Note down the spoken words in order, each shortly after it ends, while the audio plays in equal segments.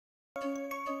So,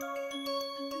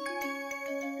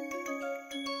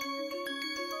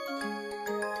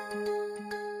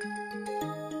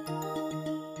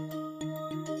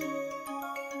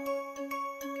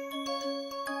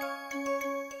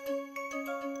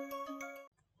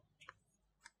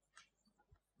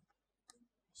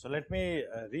 let me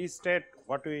restate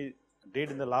what we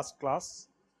did in the last class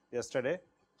yesterday.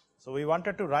 So, we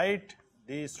wanted to write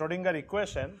the Schrodinger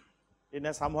equation in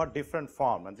a somewhat different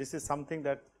form, and this is something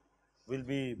that will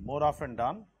be more often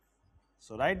done.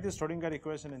 So, write the Schrodinger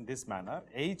equation in this manner: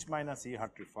 H minus E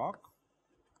Hartree-Fock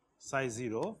psi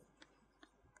 0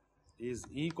 is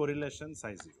E correlation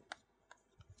psi 0.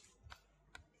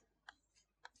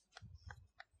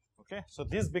 Okay. So,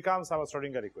 this becomes our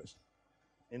Schrodinger equation.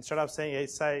 Instead of saying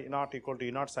H psi naught equal to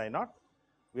E naught psi naught,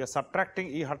 we are subtracting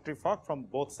E Hartree-Fock from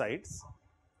both sides.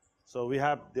 So, we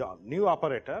have the new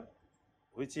operator,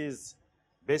 which is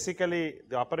basically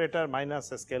the operator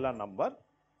minus a scalar number,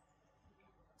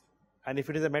 and if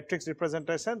it is a matrix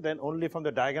representation, then only from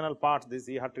the diagonal part this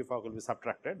E Hartree-Fock will be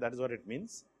subtracted. That is what it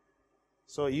means.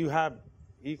 So, you have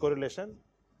E correlation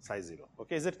psi 0.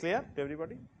 Okay, is it clear to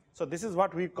everybody? So, this is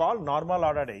what we call normal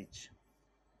ordered H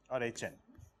or Hn.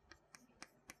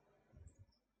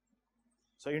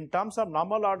 So, in terms of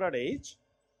normal ordered H,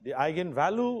 the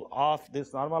eigenvalue of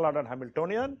this normal ordered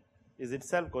Hamiltonian is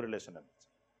itself correlation energy.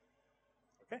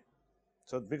 Okay.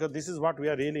 So, because this is what we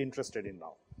are really interested in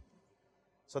now.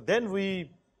 So, then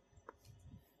we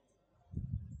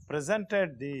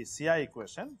presented the CI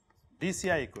equation,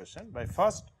 DCI equation, by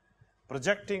first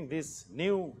projecting this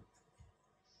new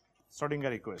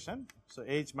Schrodinger equation. So,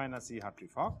 H minus E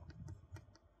Hartree-Fock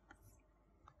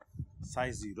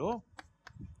psi 0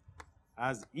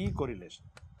 as E correlation.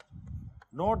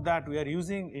 Note that we are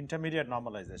using intermediate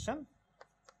normalization.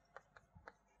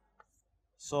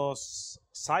 So,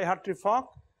 psi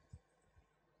Hartree-Fock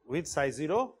with psi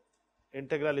 0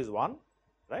 integral is 1,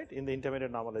 right, in the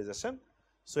intermediate normalization.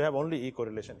 So, we have only E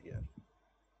correlation here.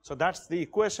 So, that is the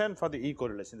equation for the E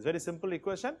correlation. It is very simple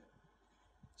equation.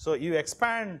 So, you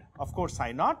expand of course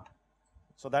psi naught.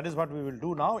 So, that is what we will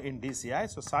do now in DCI.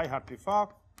 So, psi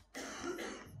Hartree-Fock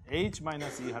H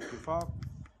minus E Hartree-Fock,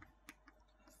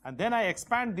 and then I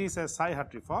expand this as psi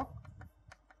Hartree-Fock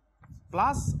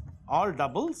plus all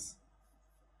doubles.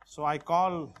 So, I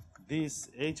call this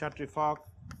H Hartree-Fock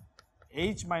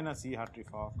H minus E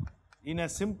Hartree-Fock. In a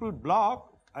simple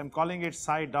block, I am calling it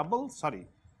psi double, sorry,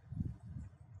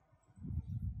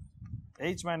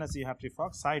 H minus E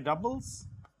Hartree-Fock psi doubles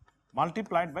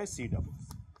multiplied by C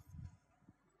doubles.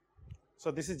 So,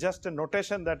 this is just a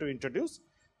notation that we introduce.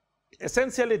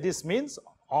 Essentially, this means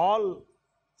all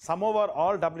sum over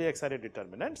all doubly excited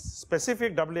determinants,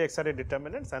 specific doubly excited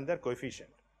determinants and their coefficient.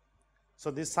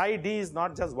 So, this psi d is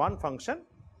not just one function,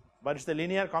 but it is the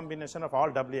linear combination of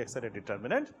all doubly excited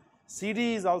determinants. C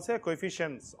d is also a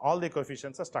coefficients, all the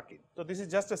coefficients are stuck in. So, this is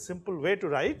just a simple way to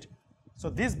write. So,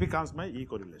 this becomes my E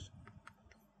correlation.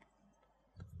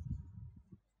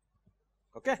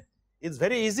 Okay. It is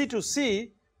very easy to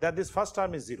see that this first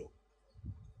term is 0.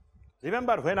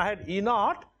 Remember, when I had E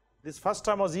naught, this first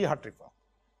term was E Hartree-Fock.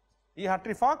 E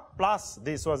Hartree-Fock plus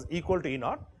this was equal to E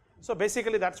naught. So,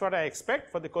 basically that is what I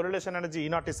expect for the correlation energy. E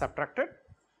naught is subtracted.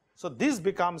 So, this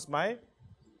becomes my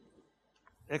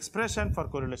expression for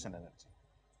correlation energy,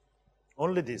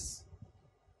 only this.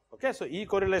 Okay. So, E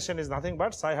correlation is nothing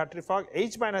but psi Hartree-Fock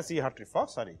H minus E Hartree-Fock,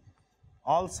 sorry,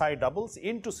 all psi doubles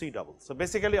into C doubles. So,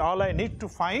 basically all I need to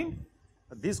find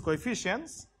these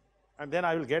coefficients, and then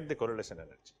I will get the correlation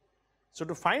energy. So,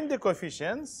 to find the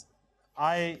coefficients,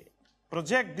 I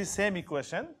project the same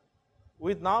equation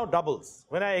with now doubles.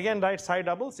 When I again write psi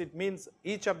doubles, it means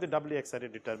each of the doubly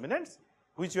excited determinants,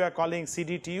 which we are calling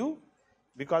CDTU,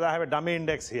 because I have a dummy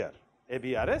index here,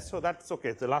 ABRS. So, that is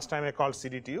okay. The last time I called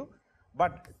CDTU,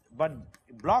 but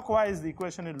block wise the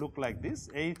equation will look like this: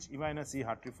 H E minus E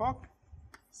Hartree-Fock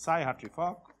psi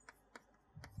Hartree-Fock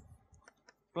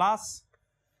plus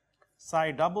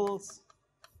psi doubles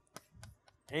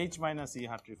H minus E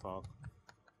Hartree-Fock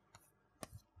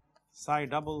psi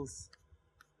doubles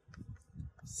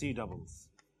C doubles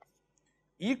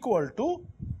equal to,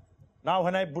 now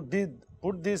when I put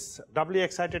this doubly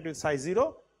excited with psi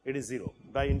 0, it is 0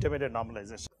 by intermediate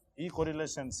normalization, E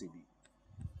correlation CD.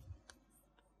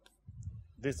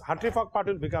 This Hartree-Fock part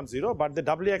will become 0, but the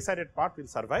doubly excited part will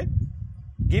survive,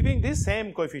 giving this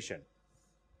same coefficient,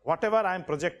 whatever I am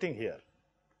projecting here.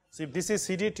 So, if this is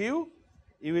CDTU,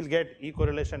 you will get E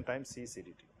correlation times C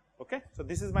CDTU. Okay? So,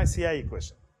 this is my CI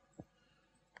equation.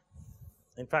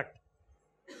 In fact,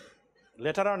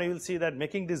 later on you will see that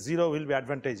making this 0 will be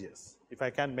advantageous if I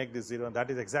can make this 0, and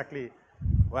that is exactly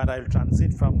where I will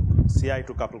transit from CI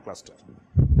to couple cluster.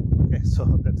 Okay, so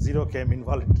that 0 came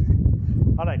involuntarily.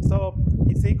 All right, so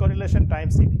it's E correlation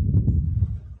times CD.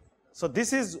 So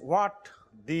this is what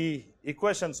the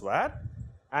equations were,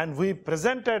 and we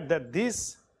presented that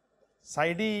this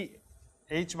psi d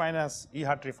H minus E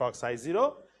Hartree-Fock psi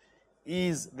 0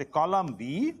 is the column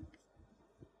B.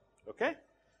 Okay,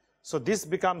 so this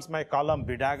becomes my column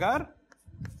B dagger.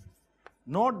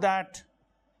 Note that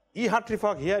E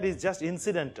Hartree-Fock here is just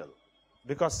incidental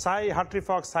because psi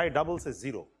Hartree-Fock psi doubles is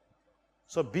 0.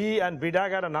 So B and B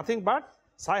dagger are nothing but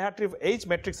psi Hartree H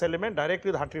matrix element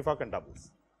directly with Hartree-Fock and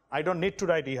doubles. I don't need to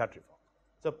write E Hartree-Fock.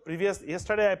 So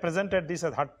yesterday I presented this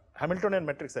as Hamiltonian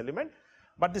matrix element,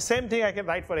 but the same thing I can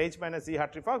write for H minus E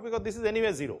Hartree-Fock because this is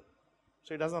anyway 0.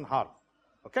 So it doesn't harm.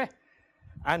 Okay,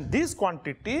 and this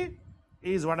quantity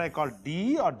is what I call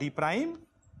D or D prime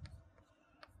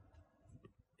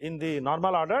in the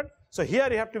normal order. So here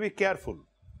you have to be careful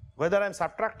whether I am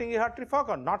subtracting E Hartree-Fock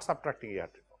or not subtracting E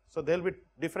Hartree-Fock. So there will be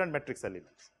different matrix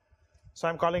elements. So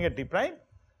I am calling it D prime.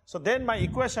 So then my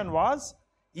equation was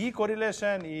E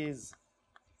correlation is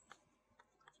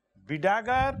B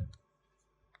dagger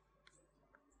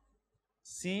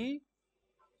C,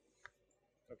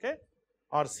 okay,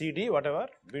 or CD, whatever,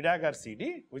 B dagger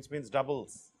CD, which means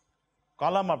doubles,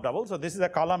 column of doubles. So this is a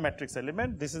column matrix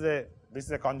element. This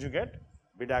is a conjugate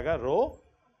B dagger row,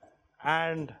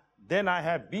 and then I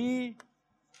have B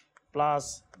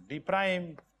plus D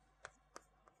prime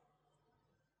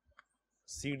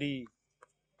CD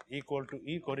equal to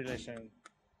E correlation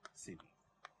CD.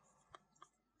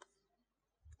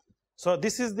 So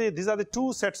these are the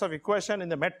two sets of equation in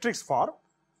the matrix form,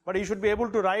 but you should be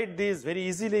able to write these very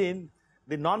easily in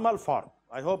the normal form.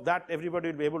 I hope that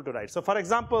everybody will be able to write. So for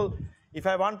example, if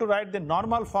I want to write the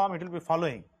normal form, it will be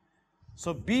following.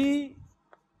 So B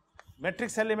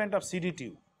matrix element of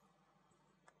CD2.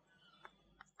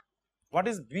 What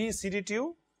is B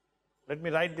CD2? Let me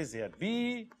write this here.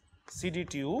 B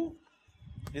CD2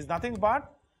 is nothing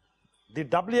but the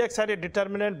doubly excited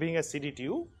determinant being a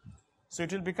CD2. So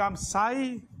it will become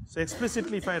psi, so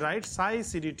explicitly if I write psi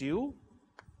CD2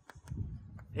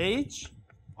 H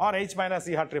or H minus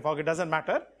E Hartree-Fock, it doesn't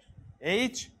matter,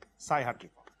 H psi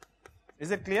Hartree-Fock.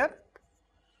 Is it clear?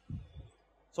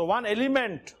 So one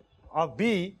element of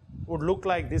B would look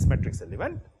like this matrix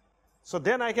element. So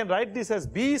then I can write this as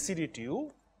B CD2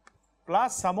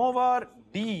 plus sum over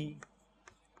D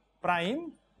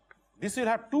prime. This will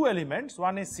have two elements,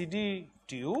 one is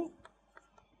CD2,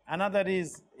 another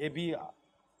is AB,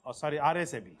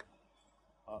 RSAB,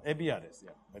 ABRS, yeah,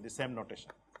 by the same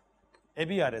notation,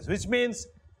 ABRS, which means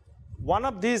one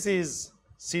of these is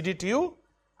CD2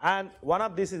 and one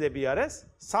of these is ABRS,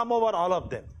 sum over all of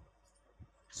them.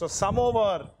 So sum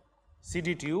over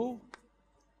CD2,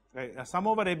 sum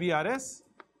over ABRS,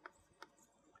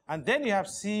 and then you have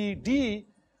CD,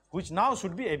 which now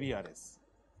should be ABRS.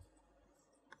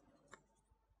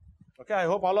 Okay, I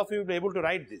hope all of you will be able to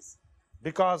write this,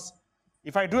 because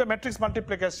if I do a matrix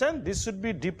multiplication, this should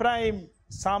be D prime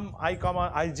sum I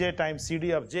comma ij times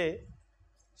CD of j.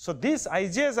 So these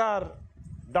ij's are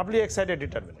doubly excited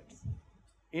determinants,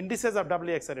 indices of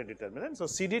doubly excited determinants. So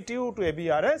CD2 to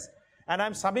ABRS, and I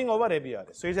am summing over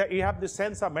ABRS. So you have the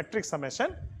sense of matrix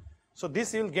summation. So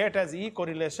this you will get as E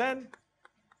correlation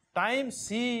times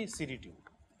C CD2,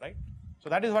 right? So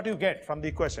that is what you get from the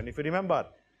equation. If you remember,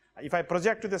 if I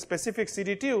project to the specific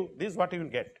CD2, this is what you will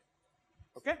get.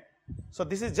 Okay? So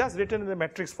this is just written in the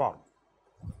matrix form.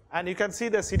 And you can see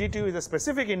the CD2 is a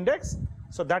specific index,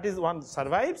 so that is one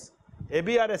survives.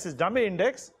 ABRS is dummy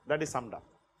index, that is summed up.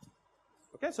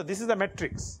 Okay? So this is the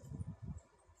matrix,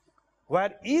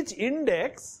 where each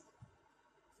index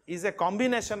is a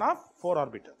combination of 4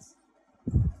 orbitals.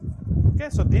 Okay?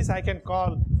 So this I can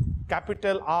call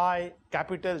capital I,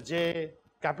 capital J,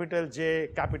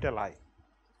 capital I.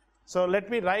 So let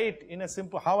me write in a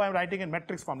simple, how I am writing in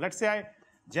matrix form. Let's say I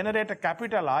generate a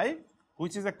capital I,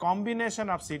 which is a combination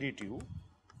of CD2,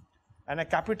 and a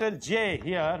capital J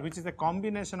here, which is a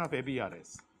combination of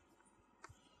ABRS.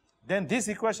 Then this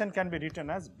equation can be written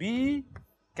as B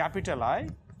capital I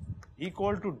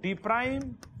equal to D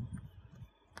prime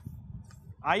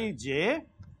Ij,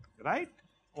 right?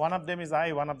 One of them is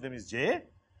I, one of them is J.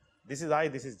 This is I,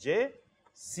 this is J.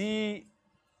 Cj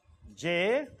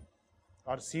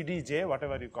or CDJ,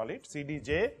 whatever you call it,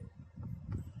 CDJ,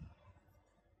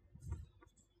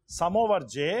 sum over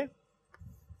J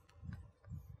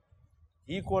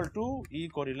equal to E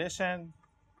correlation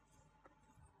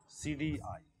CDI.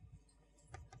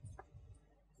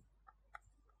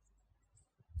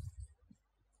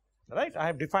 Right? I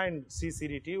have defined C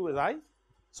CD2 as I.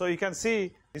 So you can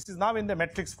see this is now in the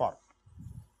matrix form.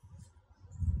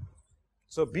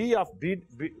 So B of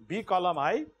B column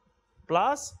I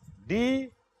plus D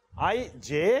I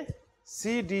J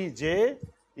C D J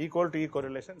equal to E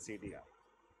correlation C D R.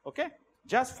 Okay.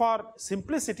 Just for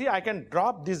simplicity, I can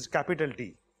drop this capital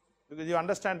D, because you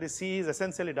understand the C is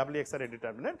essentially doubly X-array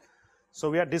determinant. So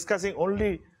we are discussing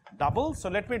only double. So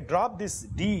let me drop this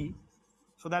D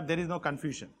so that there is no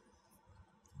confusion.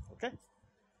 Okay.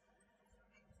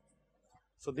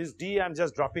 So this D I am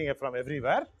just dropping it from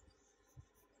everywhere,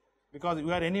 because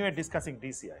we are anyway discussing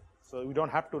DCI. So we don't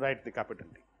have to write the capital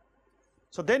D.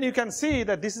 So then you can see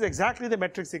that this is exactly the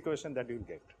matrix equation that you will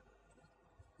get.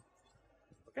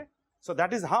 Okay. So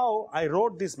that is how I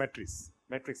wrote this matrix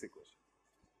equation.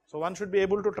 So one should be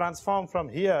able to transform from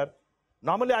here.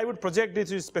 Normally I would project this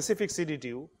with specific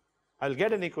CDTU. I will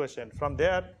get an equation. From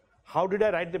there, how did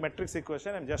I write the matrix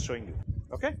equation? I am just showing you.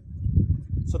 Okay.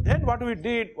 So then what we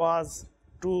did was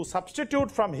to substitute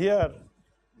from here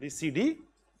the CD.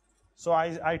 So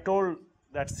I told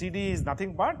that CD is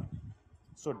nothing but,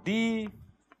 so D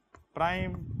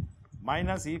prime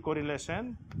minus E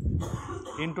correlation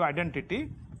into identity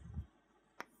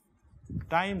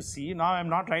times C. Now I am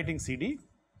not writing CD,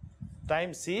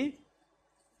 times C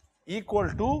equal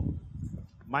to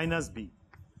minus B.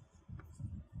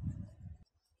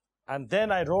 And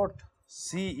then I wrote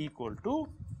C equal to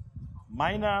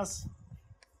minus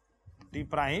D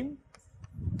prime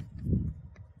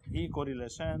E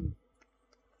correlation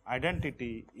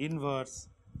identity inverse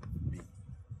B.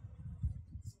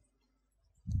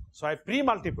 So I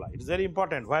pre-multiply. It is very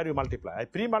important where you multiply. I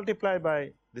pre-multiply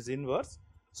by this inverse.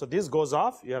 So this goes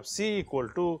off. You have C equal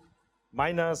to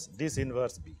minus this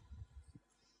inverse B.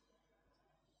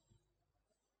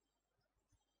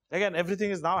 Again,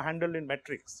 everything is now handled in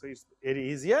metrics, so it's very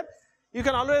easier. You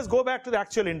can always go back to the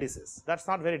actual indices. That's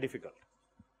not very difficult,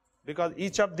 because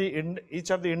each of the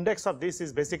index of this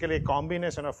is basically a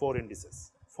combination of 4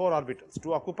 indices, 4 orbitals,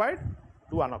 2 occupied,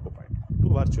 2 unoccupied, 2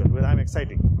 virtual, where I am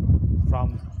exciting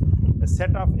from a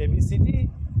set of ABCD,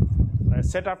 a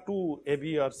set of 2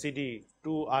 AB or CD,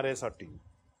 2 RS or T.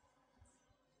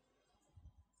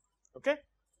 Okay,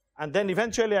 and then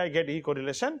eventually I get E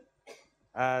correlation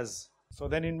as, so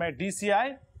then in my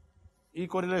DCI, E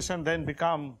correlation then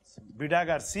becomes B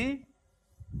dagger C.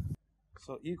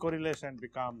 So E correlation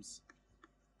becomes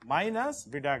minus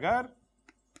B dagger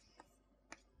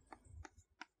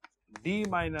D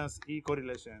minus E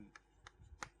correlation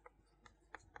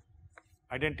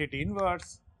identity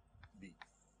inverse B.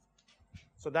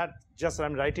 So that just I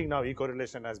am writing now E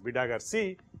correlation as B dagger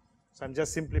C. So I am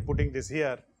just simply putting this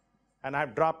here, and I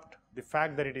have dropped the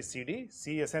fact that it is CD.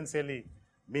 C essentially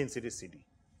means it is CD.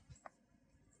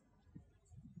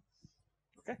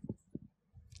 Okay.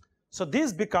 So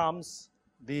this becomes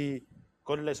the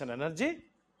correlation energy,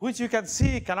 which you can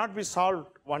see cannot be solved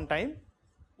one time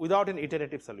without an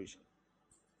iterative solution.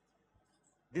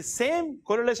 The same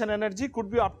correlation energy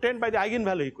could be obtained by the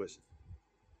eigenvalue equation.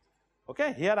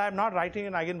 Okay, here I am not writing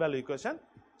an eigenvalue equation.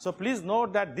 So please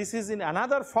note that this is in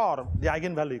another form, the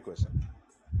eigenvalue equation.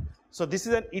 So this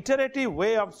is an iterative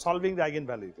way of solving the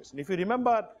eigenvalue equation. If you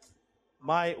remember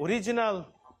my original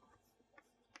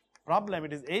problem,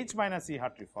 it is H minus E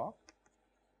Hartree-Fock.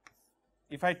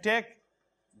 If I take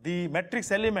the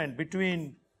matrix element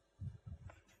between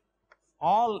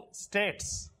all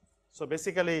states, so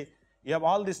basically you have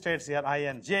all the states here I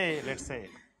and J, let's say,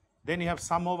 then you have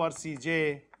sum over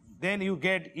Cj, then you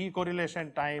get E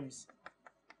correlation times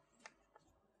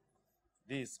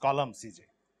this column Cj.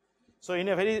 So in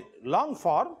a very long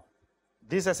form,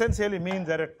 this essentially means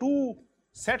there are 2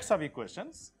 sets of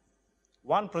equations,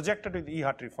 one projected with E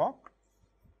Hartree-Fock,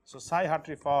 so psi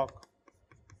Hartree-Fock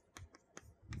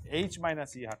H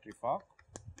minus E Hartree-Fock,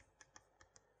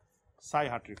 psi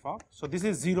Hartree-Fock. So this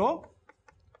is 0.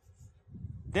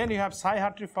 Then you have psi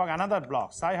Hartree-Fock, another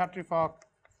block, psi Hartree-Fock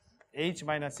H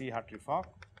minus E Hartree-Fock,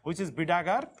 which is B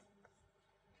dagger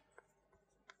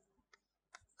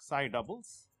psi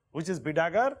doubles, which is B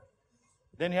dagger.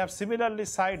 Then you have similarly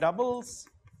psi doubles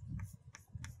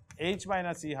H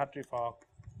minus E Hartree-Fock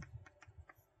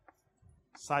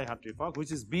psi Hartree-Fock,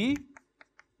 which is B.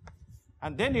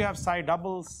 And then you have psi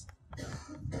doubles.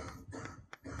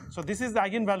 So this is the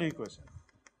eigenvalue equation,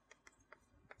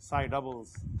 psi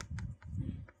doubles.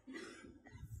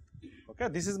 Okay,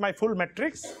 this is my full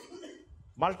matrix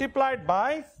multiplied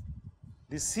by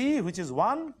the C, which is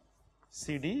 1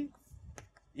 CD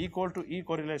equal to E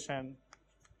correlation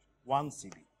 1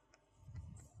 CD.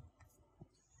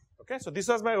 Okay, so this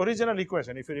was my original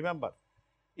equation, if you remember.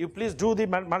 You please do the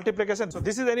multiplication. So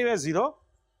this is anyway 0.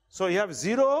 So you have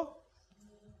 0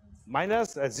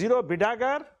 minus 0 B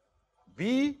dagger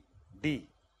B D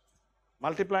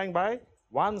multiplying by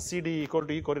 1 CD equal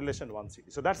to E correlation 1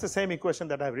 CD. So that's the same equation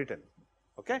that I have written.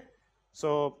 Okay.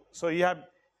 So you have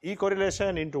E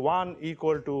correlation into 1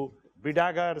 equal to B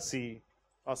dagger C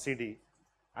or CD,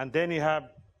 and then you have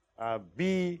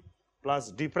B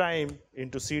plus D prime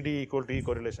into CD equal to E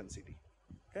correlation CD.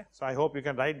 Okay. So I hope you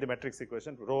can write the matrix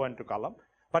equation row and to column,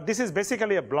 but this is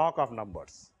basically a block of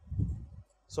numbers.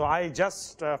 So I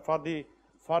just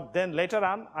then later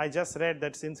on I just read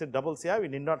that since it's double CI we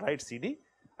need not write CD,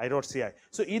 I wrote CI.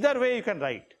 So either way you can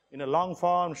write in a long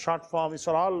form, short form, it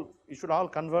should all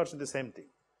converge to the same thing.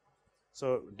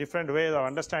 So different ways of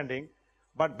understanding,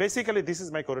 but basically this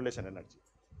is my correlation energy.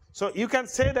 So you can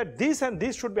say that this and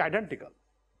this should be identical,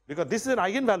 because this is an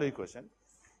eigenvalue equation,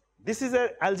 this is an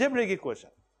algebraic equation,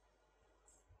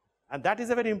 and that is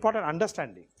a very important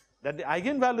understanding, that the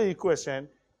eigenvalue equation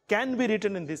can be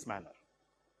written in this manner.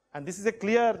 And this is a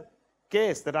clear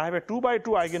case that I have a 2 by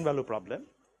 2 eigenvalue problem.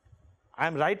 I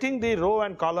am writing the row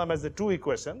and column as the two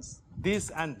equations, this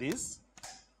and this,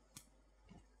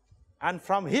 and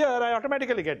from here I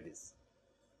automatically get this.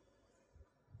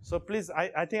 So please,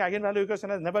 I think eigenvalue equation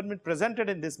has never been presented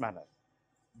in this manner.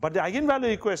 But the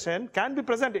eigenvalue equation can be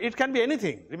presented, it can be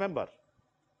anything, remember.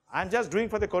 I am just doing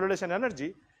for the correlation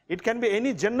energy, it can be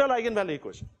any general eigenvalue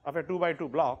equation of a 2 by 2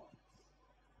 block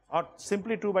or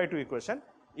simply 2 by 2 equation.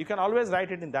 You can always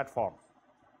write it in that form.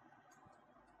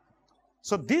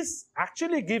 So this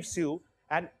actually gives you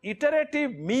an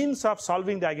iterative means of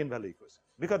solving the eigenvalue equation,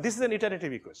 because this is an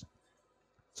iterative equation.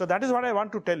 So that is what I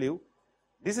want to tell you.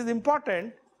 This is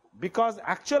important because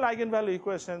actual eigenvalue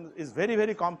equation is very,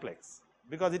 very complex,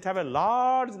 because it have a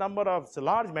large number of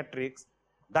large matrix.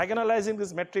 Diagonalizing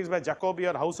this matrix by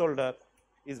Jacobi or Householder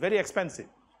is very expensive,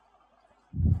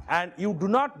 and you do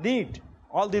not need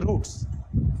all the roots,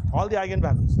 all the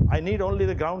eigenvalues. I need only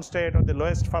the ground state or the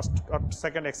lowest first or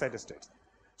second excited states.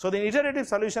 So the iterative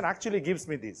solution actually gives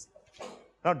me this.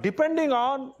 Now depending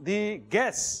on the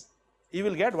guess, you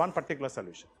will get one particular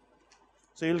solution.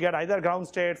 So you will get either ground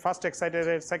state, first excited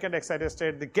state, second excited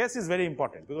state. The guess is very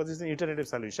important because it's an iterative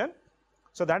solution.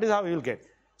 So that is how you will get.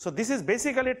 So this is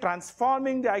basically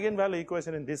transforming the eigenvalue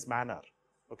equation in this manner.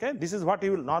 Okay, this is what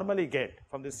you will normally get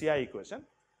from the CI equation.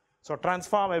 So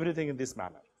transform everything in this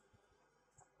manner.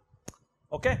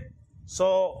 Okay,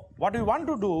 so what we want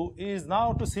to do is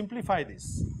now to simplify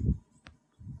this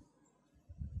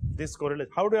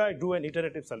correlation. How do I do an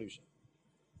iterative solution?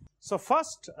 So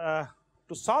first,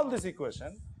 to solve this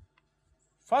equation,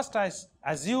 first I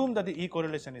assume that the E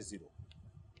correlation is 0,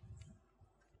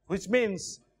 which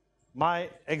means my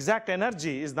exact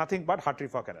energy is nothing but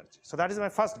Hartree-Fock energy. So that is my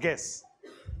first guess.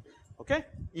 Okay,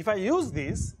 if I use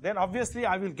this, then obviously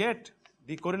I will get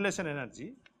the correlation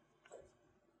energy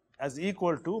as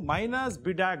equal to minus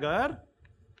B dagger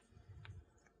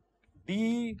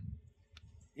D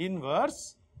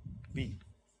inverse B,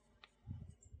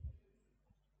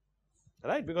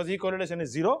 right, because E correlation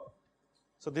is 0,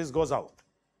 so this goes out.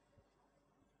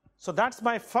 So that's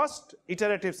my first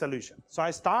iterative solution. So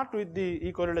I start with the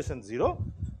E correlation 0,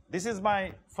 this is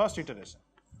my first iteration.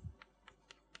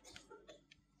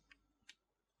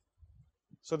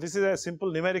 So this is a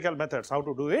simple numerical method how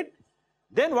to do it.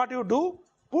 Then what you do,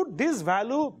 put this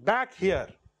value back here,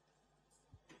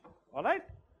 all right.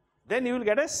 Then you will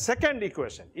get a second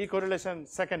equation, E correlation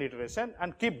second iteration,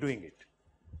 and keep doing it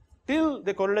till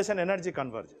the correlation energy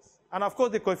converges. And of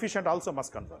course the coefficient also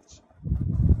must converge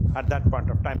at that point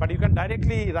of time. But you can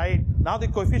directly write, now the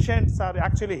coefficients are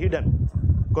actually hidden.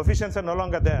 Coefficients are no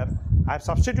longer there. I have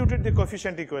substituted the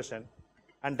coefficient equation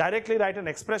and directly write an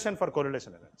expression for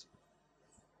correlation energy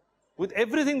with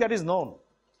everything that is known.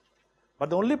 But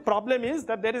the only problem is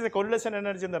that there is a correlation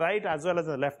energy on the right as well as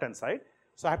on the left hand side.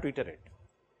 So I have to iterate.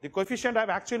 The coefficient I have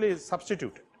actually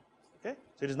substituted. Okay,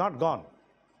 so it is not gone.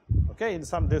 Okay, in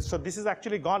some so this is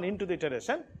actually gone into the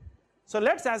iteration. So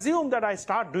let's assume that I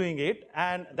start doing it,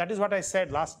 and that is what I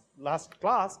said last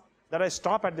class, that I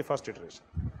stop at the first iteration.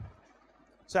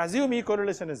 So assume E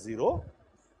correlation is 0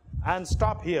 and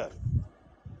stop here.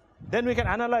 Then we can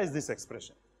analyze this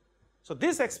expression. So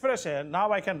this expression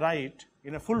now I can write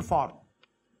in a full form.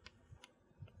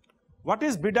 What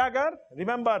is B dagger?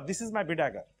 Remember, this is my B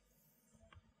dagger.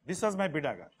 This was my B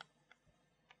dagger.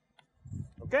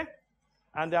 Okay?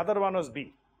 And the other one was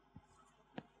B.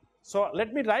 So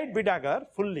let me write B dagger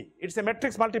fully. It's a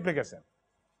matrix multiplication.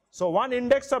 So one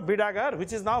index of B dagger,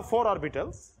 which is now 4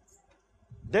 orbitals.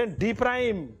 Then D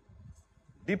prime,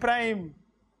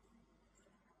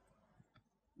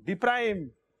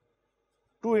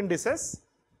 2 indices,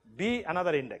 B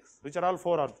another index, which are all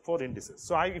 4 indices.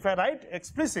 So if I write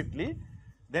explicitly,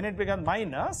 then it becomes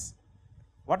minus,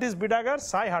 what is B dagger?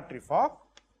 Psi Hartree-Fock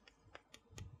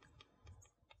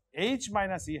H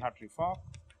minus E Hartree-Fock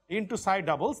into psi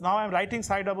doubles. Now I am writing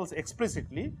psi doubles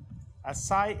explicitly as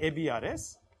psi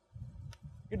ABRS.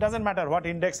 It doesn't matter what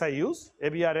index I use,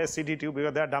 ABRS, CD2,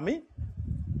 because they are dummy.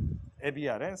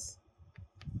 ABRS,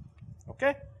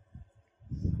 okay?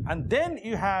 And then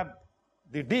you have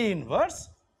the D inverse,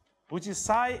 which is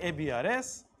psi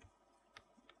ABRS,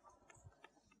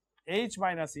 H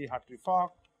minus E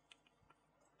Hartree-Fock,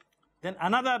 then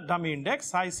another dummy index,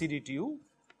 psi CD2.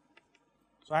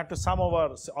 So I have to sum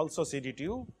over also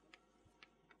CD2,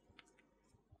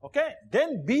 okay?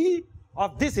 Then B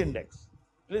of this index.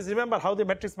 Please remember how the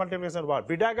matrix multiplication works.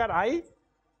 B dagger I,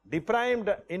 D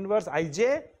primed inverse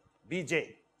Ij,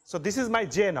 Bj. So this is my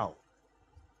J now,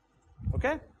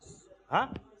 okay? Huh?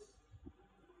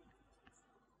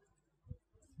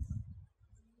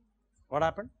 What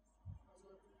happened?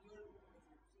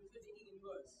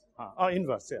 Oh,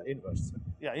 inverse, yeah, inverse.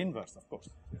 Yeah, inverse, of course.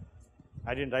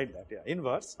 I didn't write that, yeah,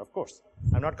 inverse, of course.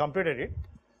 I have not computed it.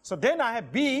 So then I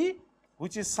have B,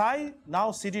 which is psi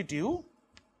now CD2,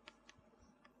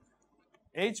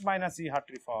 H minus E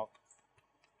Hartree-Fock,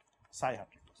 psi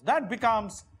Hartree-Fock. So that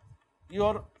becomes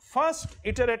your first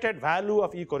iterated value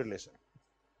of E correlation.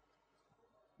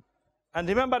 And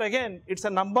remember again, it's a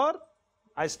number.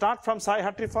 I start from psi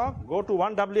Hartree-Fock, go to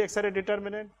one doubly excited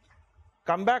determinant,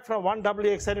 come back from one doubly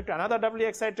excited to another doubly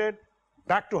excited,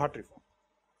 back to Hartree-Fock.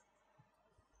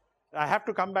 I have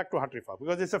to come back to Hartree-Fock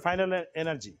because it's a final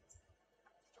energy.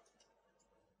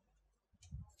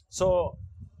 So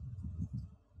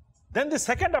then the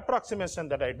second approximation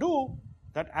that I do,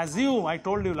 that assume, I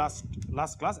told you last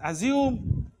class,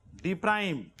 assume D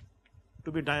prime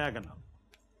to be diagonal.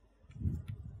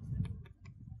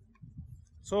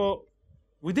 So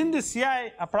within the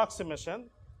CI approximation,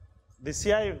 the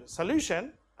CI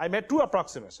solution, I made two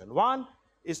approximations. One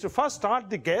is to first start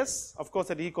the guess, of course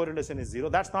that E correlation is 0,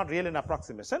 that's not really an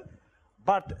approximation,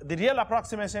 but the real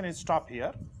approximation is stop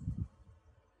here.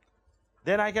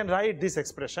 Then I can write this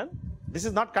expression. This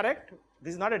is not correct,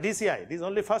 this is not a DCI, this is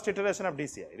only first iteration of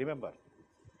DCI, remember.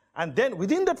 And then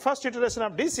within that first iteration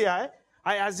of DCI,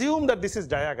 I assume that this is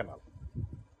diagonal,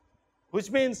 which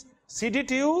means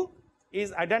CD2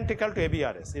 is identical to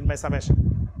ABRS in my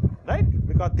summation, right?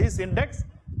 Because this index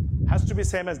has to be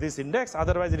same as this index,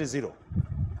 otherwise it is 0.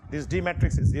 This D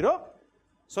matrix is 0.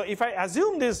 So if I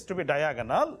assume this to be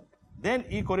diagonal, then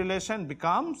E correlation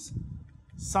becomes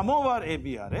sum over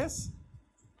ABRS.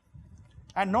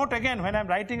 And note again, when I am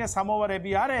writing a sum over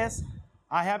ABRS,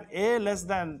 I have A less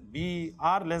than B,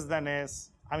 R less than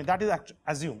S. I mean that is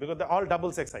assumed because they are all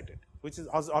doubles excited, which is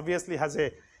obviously has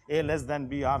a less than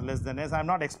B, R less than S. I am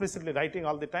not explicitly writing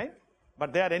all the time,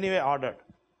 but they are anyway ordered.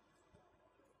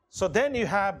 So then you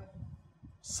have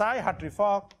psi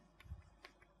Hartree-Fock,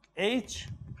 H.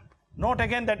 Note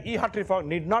again that E Hartree-Fock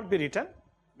need not be written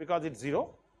because it's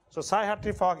 0. So psi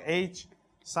Hartree-Fock, H,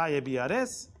 psi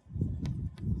ABRS.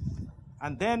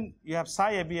 And then you have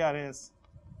psi ABRS,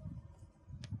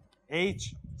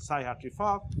 H, psi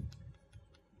Hartree-Fock,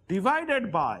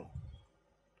 divided by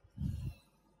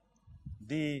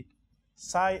the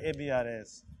psi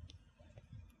ABRS,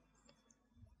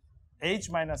 H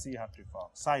minus E Hartree-Fock,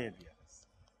 psi ABRS.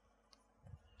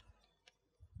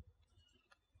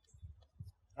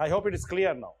 I hope it is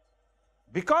clear now.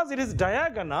 Because it is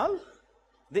diagonal,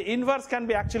 the inverse can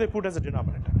be actually put as a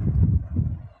denominator.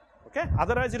 Okay?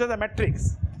 Otherwise it is a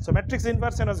matrix. So matrix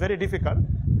inversion was very difficult.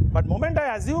 But moment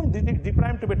I assume D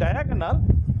prime to be diagonal,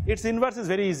 its inverse is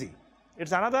very easy.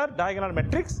 It's another diagonal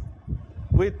matrix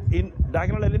with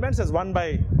diagonal elements as 1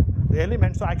 by the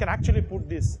element. So I can actually put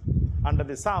this under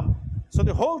the sum. So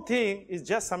the whole thing is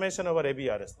just summation over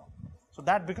ABRS now. So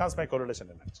that becomes my correlation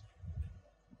energy.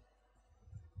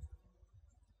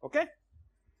 Okay?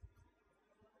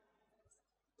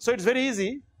 So it's very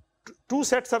easy. Two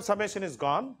sets of summation is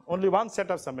gone, only one set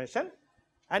of summation.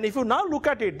 And if you now look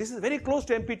at it, this is very close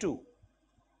to MP2.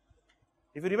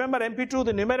 If you remember MP2,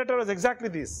 the numerator was exactly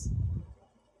this.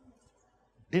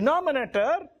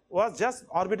 Denominator was just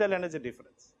orbital energy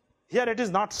difference. Here it is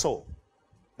not so.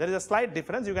 There is a slight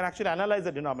difference. You can actually analyze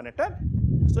the denominator.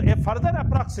 So a further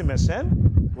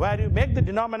approximation where you make the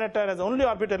denominator as only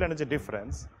orbital energy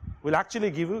difference will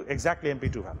actually give you exactly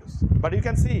MP2 values. But you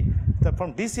can see that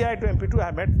from DCI to MP2 I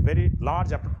have made very large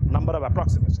number of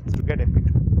approximations to get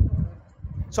MP2.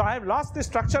 So I have lost the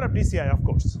structure of DCI, of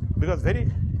course, because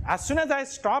as soon as I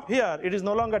stop here, it is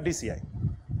no longer DCI.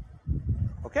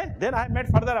 Okay? Then I have made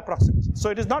further approximations.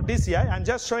 So it is not DCI, I am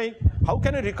just showing how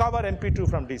can you recover MP2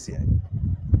 from DCI.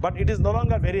 But it is no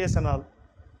longer variational,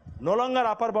 no longer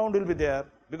upper bound will be there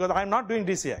because I am not doing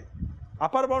DCI.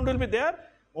 Upper bound will be there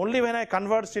only when I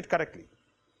converge it correctly.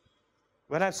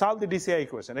 When I solve the DCI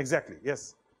equation, exactly,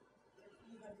 yes.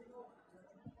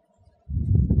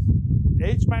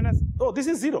 H minus, oh, this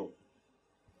is 0.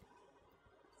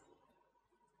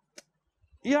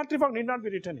 E Hartree-Fock need not be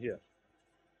written here.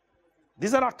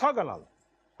 These are orthogonal.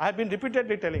 I have been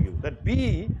repeatedly telling you that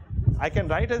B, I can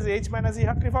write as H minus E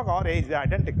Hartree-Fock or H, they are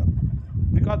identical.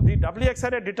 Because the doubly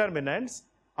excited determinants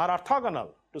are orthogonal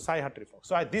to psi Hartree-Fock.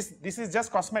 So this is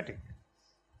just cosmetic.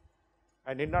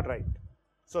 I need not write.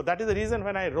 So that is the reason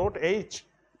when I wrote H,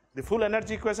 the full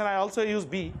energy equation, I also use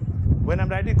B. When I am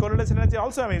writing correlation energy,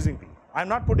 also I am using B. I am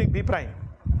not putting B prime.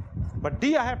 But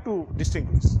D I have to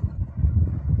distinguish.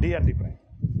 D and D prime.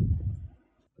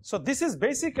 So this is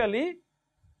basically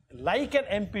like an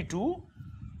mp2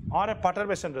 or a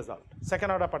perturbation result,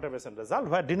 second order perturbation result,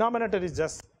 where denominator is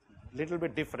just little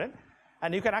bit different,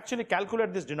 and you can actually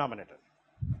calculate this denominator.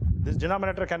 This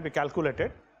denominator can be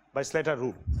calculated by Slater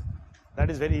rule. That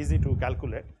is very easy to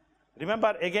calculate.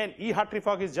 Remember again, E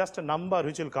Hartree-Fock is just a number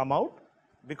which will come out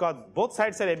because both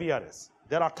sides are ABRS.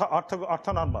 They are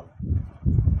orthonormal.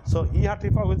 So E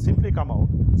Hartree-Fock will simply come out.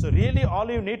 So really all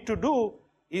you need to do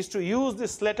is to use the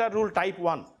Slater rule type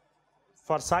 1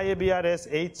 for psi ABRS,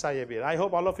 H psi ABRS. I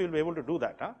hope all of you will be able to do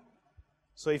that. Huh?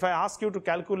 So if I ask you to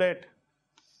calculate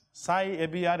psi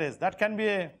ABRS, that can be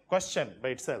a question by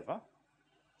itself. Huh?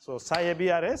 So psi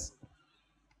ABRS,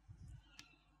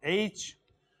 H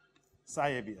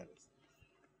psi ABRS.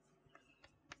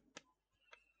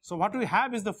 So what we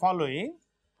have is the following.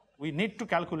 We need to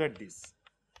calculate this.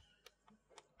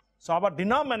 So our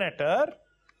denominator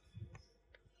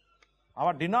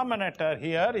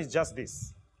here is just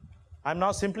this. I am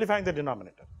now simplifying the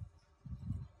denominator.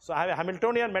 So I have a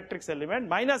Hamiltonian matrix element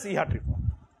minus E Hartree-Fock.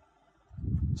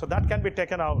 So that can be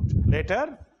taken out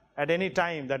later at any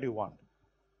time that you want.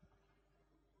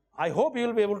 I hope you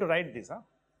will be able to write this. Huh?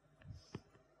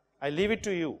 I leave it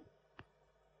to you.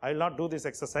 I will not do this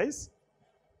exercise.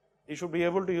 You should be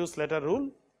able to use Slater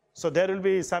rule. So there will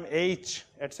be some H,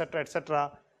 etc.,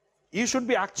 etc. You should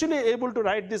be actually able to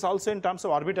write this also in terms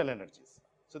of orbital energies.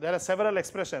 So there are several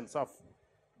expressions of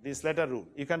this Slater rule.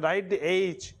 You can write the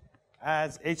H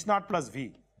as H0 plus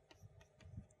V,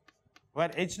 where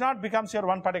H0 becomes your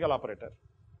one particle operator,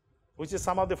 which is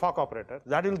sum of the Fock operator.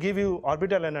 That will give you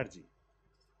orbital energy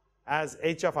as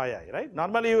H of II, right?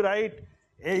 Normally you write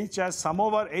H as sum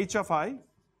over H of I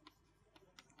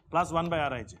plus 1 by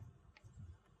Rij.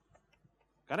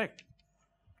 Correct?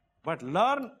 But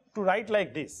learn to write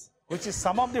like this, which is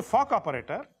sum of the Fock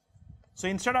operator. So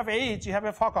instead of H, you have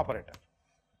a Fock operator.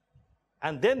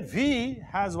 And then V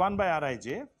has 1 by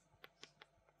Rij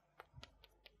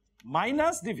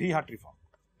minus the V Hartree-Fock.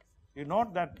 You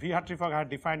note that V Hartree-Fock I had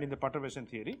defined in the perturbation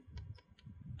theory.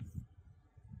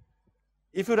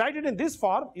 If you write it in this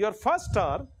form, your first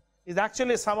term is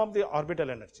actually sum of the orbital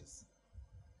energies.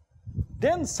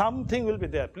 Then something will be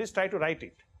there. Please try to write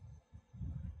it.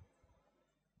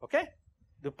 Okay?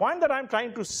 The point that I am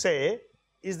trying to say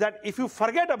is that if you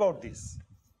forget about this,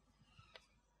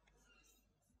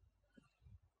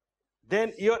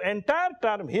 then your entire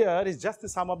term here is just the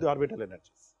sum of the orbital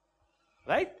energies,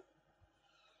 right?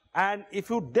 And if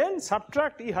you then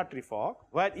subtract E Hartree-Fock,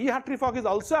 where E Hartree-Fock is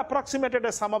also approximated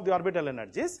as sum of the orbital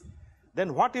energies,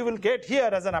 then what you will get here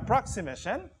as an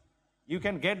approximation, you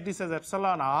can get this as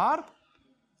epsilon r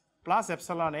plus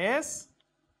epsilon s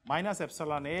minus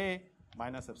epsilon a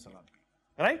minus epsilon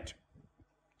b, right?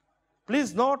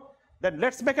 Please note that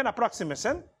let's make an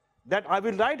approximation that I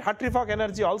will write Hartree-Fock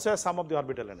energy also as sum of the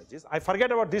orbital energies. I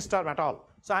forget about this term at all.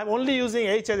 So I am only using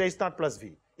H as H0 plus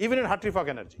V, even in Hartree-Fock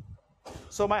energy.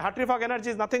 So my Hartree-Fock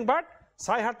energy is nothing but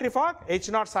psi Hartree-Fock,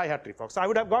 H0 psi Hartree-Fock. So I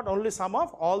would have got only sum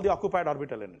of all the occupied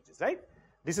orbital energies, right?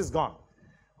 This is gone.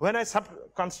 When I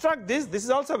construct this, this is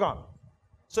also gone.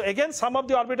 So again, sum of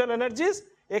the orbital energies,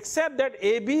 except that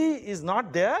AB is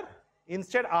not there,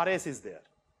 instead RS is there.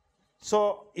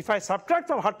 So if I subtract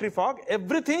from Hartree-Fock,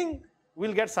 everything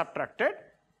will get subtracted.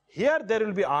 Here there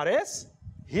will be RS,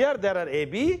 here there are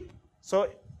AB.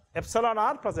 So epsilon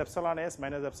r plus epsilon s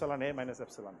minus epsilon a minus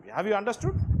epsilon b. Have you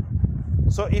understood?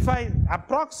 So if I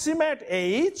approximate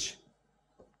H,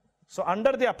 so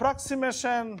under the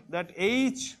approximation that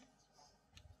H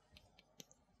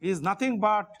is nothing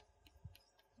but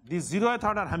the 0th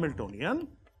order Hamiltonian,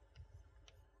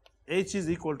 H is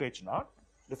equal to H0,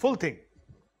 the full thing,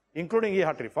 including E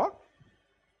Hartree-Fock.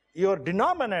 Your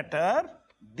denominator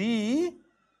D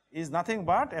is nothing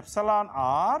but epsilon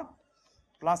r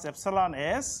plus epsilon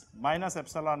s minus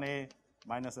epsilon a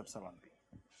minus epsilon b.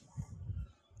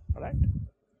 All right?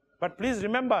 But please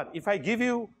remember, if I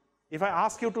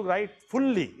ask you to write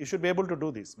fully, you should be able to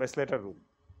do this by Slater rule.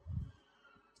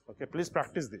 Okay, please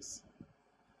practice this.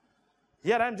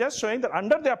 Here I am just showing that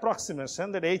under the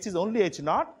approximation that H is only H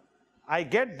naught, I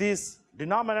get this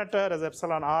denominator as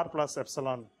epsilon r plus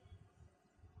epsilon.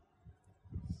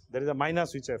 There is a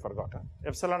minus which I forgot.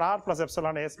 Epsilon r plus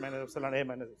epsilon s minus epsilon a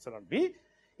minus epsilon b.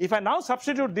 If I now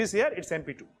substitute this here, it's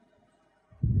mp2.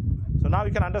 So now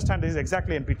you can understand this is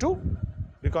exactly mp2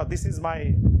 because this is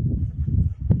my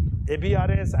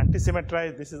ABRS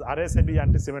antisymmetrized, this is RSAB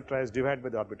antisymmetrized divided by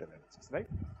the orbital energies, right?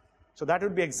 So that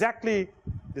would be exactly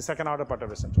the second order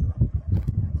perturbation.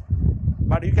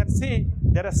 But you can see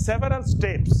there are several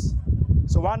steps.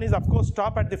 So one is of course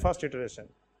stop at the first iteration,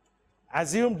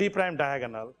 assume D prime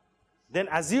diagonal, then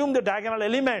assume the diagonal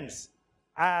elements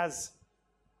as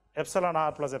epsilon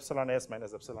r plus epsilon s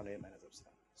minus epsilon a minus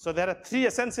epsilon. So there are three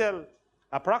essential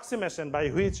approximations by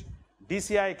which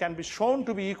DCI can be shown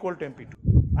to be equal to mp2.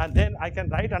 And then I can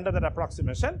write under that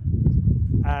approximation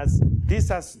as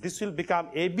this will become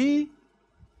AB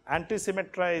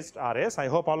antisymmetrized RS. I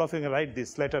hope all of you can write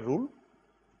this letter rule.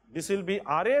 This will be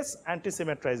RS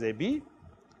antisymmetrized AB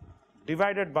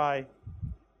divided by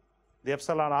the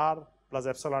epsilon r plus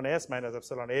epsilon s minus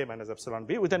epsilon a minus epsilon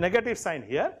b with a negative sign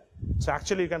here. So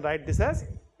actually you can write this as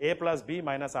a plus b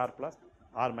minus r plus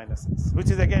r minus s, which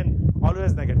is again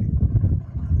always negative.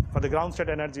 For the ground state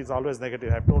energy is always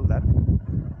negative, I have told that.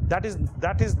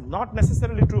 That is not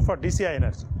necessarily true for DCI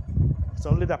energy. It's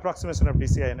only the approximation of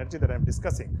DCI energy that I am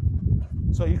discussing.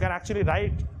 So you can actually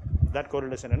write that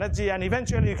correlation energy and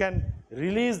eventually you can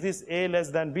release this A less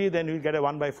than B, then you get a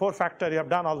 1/4 factor. You have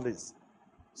done all this.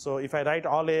 So if I write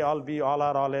all A, all B, all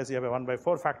R, all S, you have a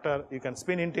 1/4 factor. You can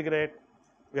spin integrate.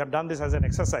 We have done this as an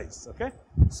exercise, okay?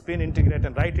 Spin integrate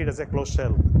and write it as a closed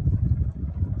shell.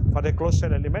 For the closed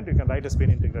shell element, you can write a spin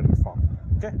integrated form,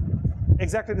 okay?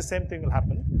 Exactly the same thing will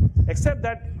happen, except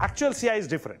that actual CI is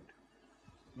different.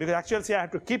 Because actual CI I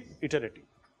have to keep iterating.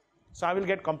 So I will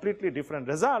get completely different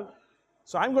result.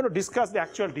 So I'm going to discuss the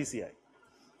actual DCI.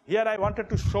 Here I wanted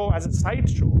to show as a side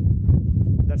show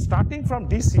that starting from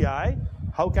DCI,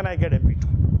 how can I get mp2?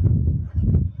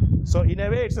 So in a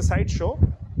way it's a side show,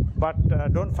 but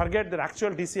don't forget that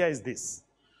actual DCI is this.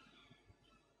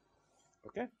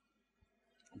 Okay?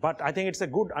 But I think it's a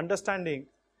good understanding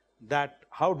that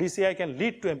how DCI can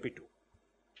lead to mp2.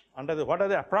 What are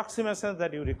the approximations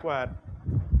that you require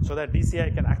so that DCI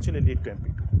can actually lead to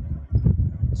mp2?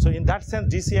 So in that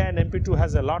sense, DCI and mp2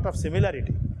 has a lot of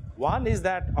similarity. One is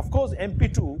that, of course,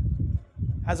 mp2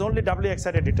 has only doubly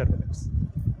excited determinants.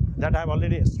 That I have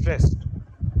already stressed.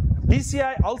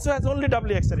 DCI also has only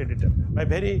doubly excited determinant by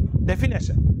very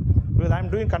definition, because I am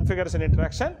doing configuration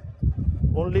interaction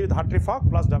only with Hartree-Fock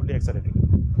plus doubly excited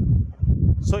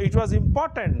determinant. So it was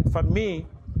important for me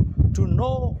to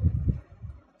know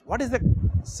what is the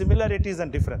similarities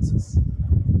and differences.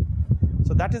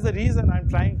 So that is the reason I am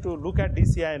trying to look at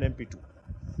DCI and mp2.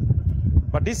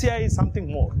 But DCI is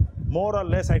something more or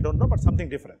less I don't know, but something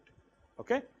different,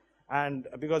 okay? And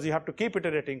because you have to keep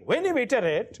iterating. When you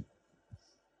iterate,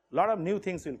 a lot of new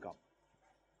things will come.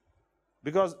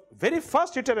 Because very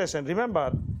first iteration,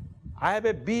 remember, I have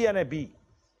a B and a B.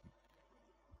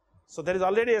 So there is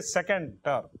already a second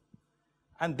term.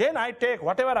 And then I take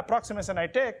whatever approximation I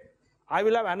take, I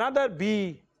will have another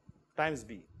B times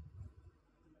B.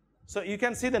 So you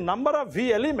can see the number of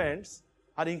V elements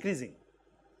are increasing.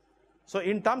 So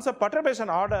in terms of perturbation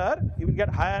order, you will get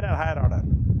higher and higher order.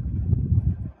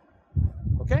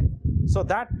 Okay? So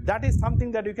that is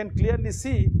something that you can clearly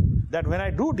see that when I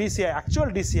do DCI, actual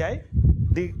DCI,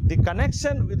 the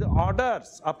connection with the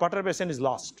orders of perturbation is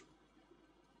lost.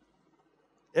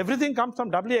 Everything comes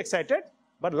from doubly excited,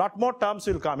 but lot more terms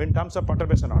will come in terms of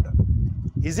perturbation order.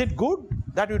 Is it good?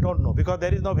 That we don't know, because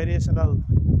there is no variational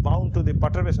bound to the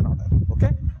perturbation order,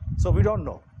 okay? So we don't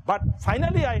know. But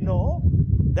finally I know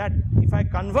that if I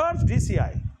converge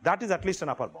DCI, that is at least an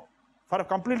upper bound for a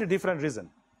completely different reason,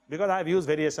 because I have used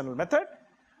variational method,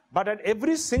 but at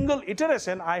every single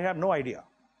iteration I have no idea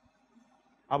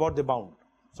about the bound.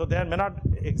 So there may not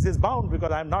exist bound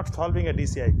because I am not solving a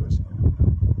DCI equation.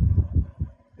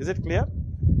 Is it clear?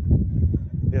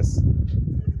 Yes.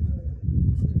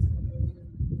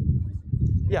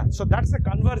 Yeah, so that's the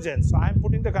convergence. So I am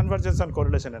putting the convergence on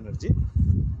correlation energy.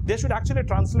 They should actually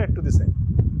translate to the same.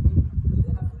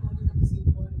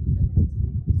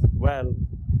 Well,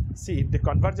 see, if the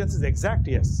convergence is exact,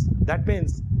 yes. That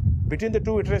means between the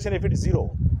two iterations, if it is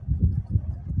 0,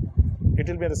 it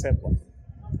will be the same one.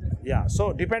 Yeah,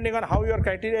 so depending on how your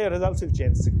criteria, your results will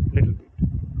change a little bit.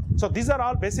 So these are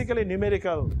all basically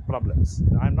numerical problems.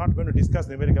 I am not going to discuss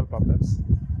numerical problems,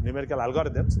 numerical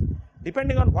algorithms.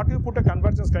 Depending on what you put a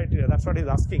convergence criteria, that's what he is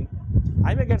asking,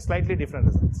 I may get slightly different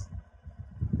results.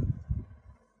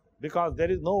 Because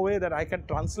there is no way that I can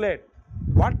translate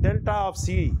what delta of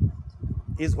C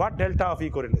is what delta of E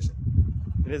correlation.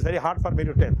 It is very hard for me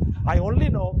to tell. I only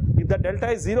know if the delta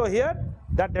is 0 here,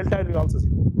 that delta will be also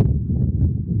 0.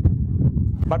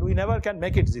 But we never can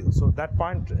make it 0. So that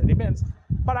point remains.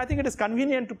 But I think it is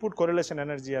convenient to put correlation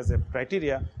energy as a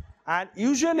criteria. And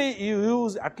usually you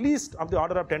use at least of the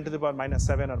order of 10 to the power minus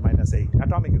 7 or minus 8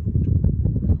 atomic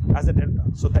unit as a delta.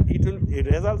 So that it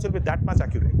results will be that much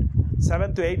accurate.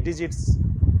 7 to 8 digits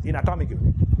in atomic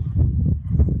unit.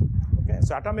 Okay,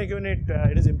 so atomic unit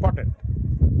it is important.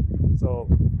 So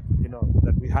you know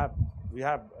that we have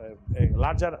a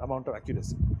larger amount of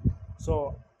accuracy.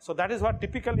 So that is what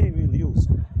typically we will use.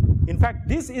 In fact,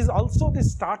 this is also the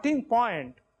starting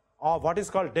point of what is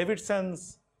called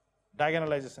Davidson's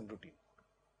diagonalization routine.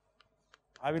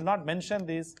 I will not mention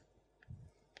this.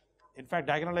 In fact,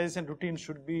 diagonalization routine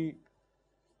should be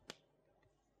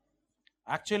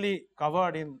actually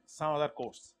covered in some other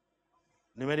course,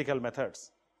 numerical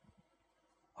methods,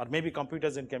 or maybe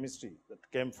computers in chemistry, that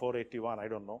came 481, I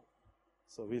don't know.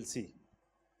 So we'll see.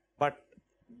 But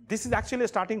this is actually a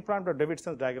starting point of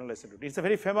Davidson's diagonalization routine. It's a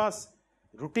very famous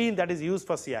routine that is used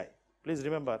for CI. Please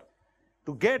remember,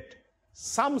 to get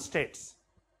some states.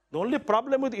 The only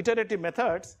problem with iterative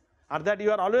methods are that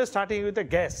you are always starting with a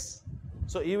guess.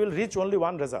 So you will reach only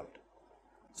one result.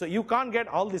 So you can't get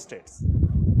all the states.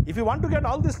 If you want to get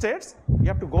all the states, you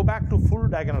have to go back to full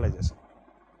diagonalization,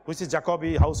 which is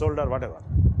Jacobi, Householder, whatever.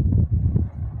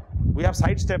 We have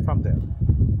sidestep from there.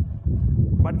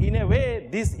 But in a way,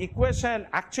 this equation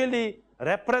actually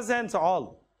represents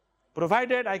all,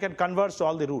 provided I can converge to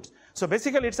all the roots. So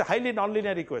basically, it's a highly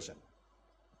nonlinear equation.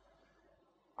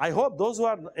 I hope those who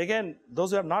are, again, those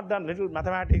who have not done little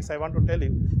mathematics, I want to tell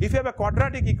you, if you have a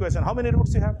quadratic equation, how many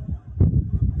roots you have?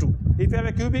 2. If you have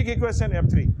a cubic equation, you have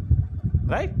 3.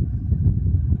 Right?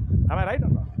 Am I right or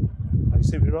not?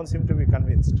 You don't seem to be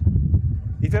convinced.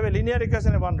 If you have a linear equation,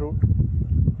 you have 1 root.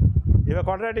 You have a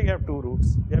quadratic, you have 2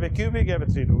 roots. You have a cubic, you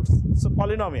have 3 roots. So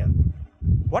polynomial.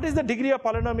 What is the degree of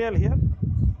polynomial here?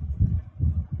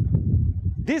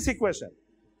 This equation,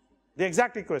 the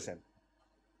exact equation.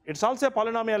 It's also a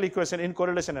polynomial equation in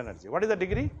correlation energy. What is the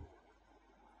degree?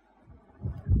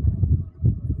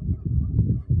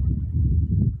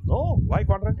 No, why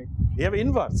quadratic? You have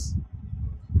inverse.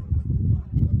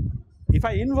 If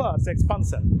I inverse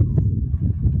expansion,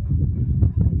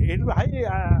 it will be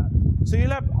high, so you'll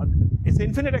have, it's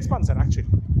infinite expansion actually.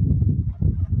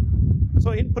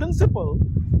 So in principle,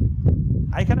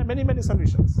 I can have many, many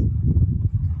solutions.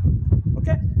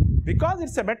 Okay? Because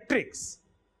it's a matrix,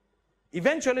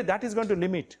 eventually that is going to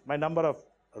limit my number of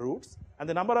roots, and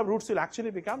the number of roots will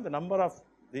actually become the number of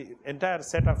the entire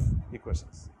set of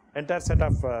equations, entire set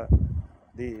of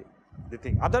the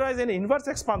thing. Otherwise, an inverse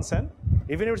expansion,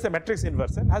 even if it's a matrix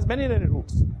inversion, has many, many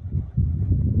roots.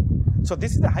 So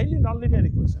this is a highly nonlinear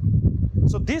equation.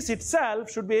 So this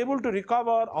itself should be able to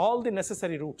recover all the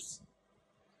necessary roots.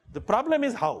 The problem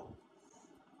is how.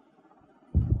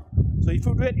 So if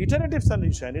you do an iterative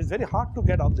solution, it's very hard to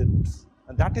get all the roots.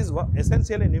 And that is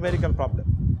essentially a numerical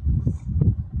problem.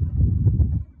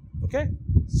 Okay?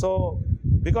 So,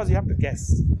 because you have to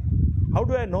guess. How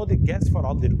do I know the guess for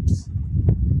all the roots?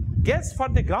 Guess for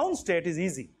the ground state is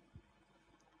easy.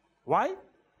 Why?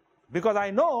 Because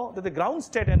I know that the ground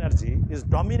state energy is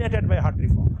dominated by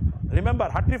Hartree Fock. Remember,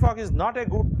 Hartree Fock is not a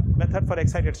good method for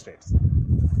excited states.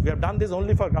 We have done this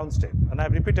only for ground state, and I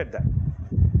have repeated that.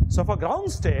 So for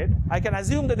ground state, I can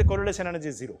assume that the correlation energy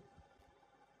is 0.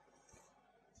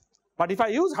 But if I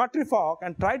use Hartree Fock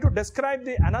and try to describe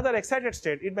another excited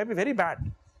state, it may be very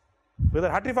bad. Whether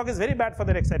Hartree Fock is very bad for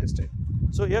the excited state.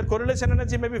 So your correlation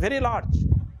energy may be very large.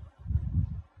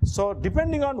 So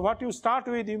depending on what you start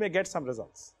with, you may get some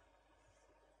results.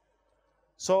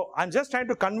 So I'm just trying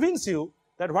to convince you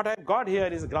that what I've got here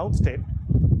is ground state,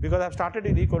 because I've started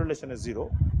with E correlation as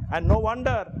 0. And no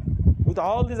wonder, with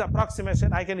all this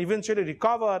approximation, I can eventually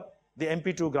recover the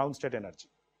mp2 ground state energy.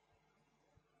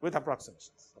 With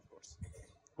approximations, of course.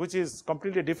 Which is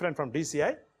completely different from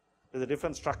DCI. There's a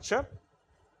different structure.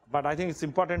 But I think it's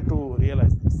important to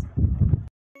realize this.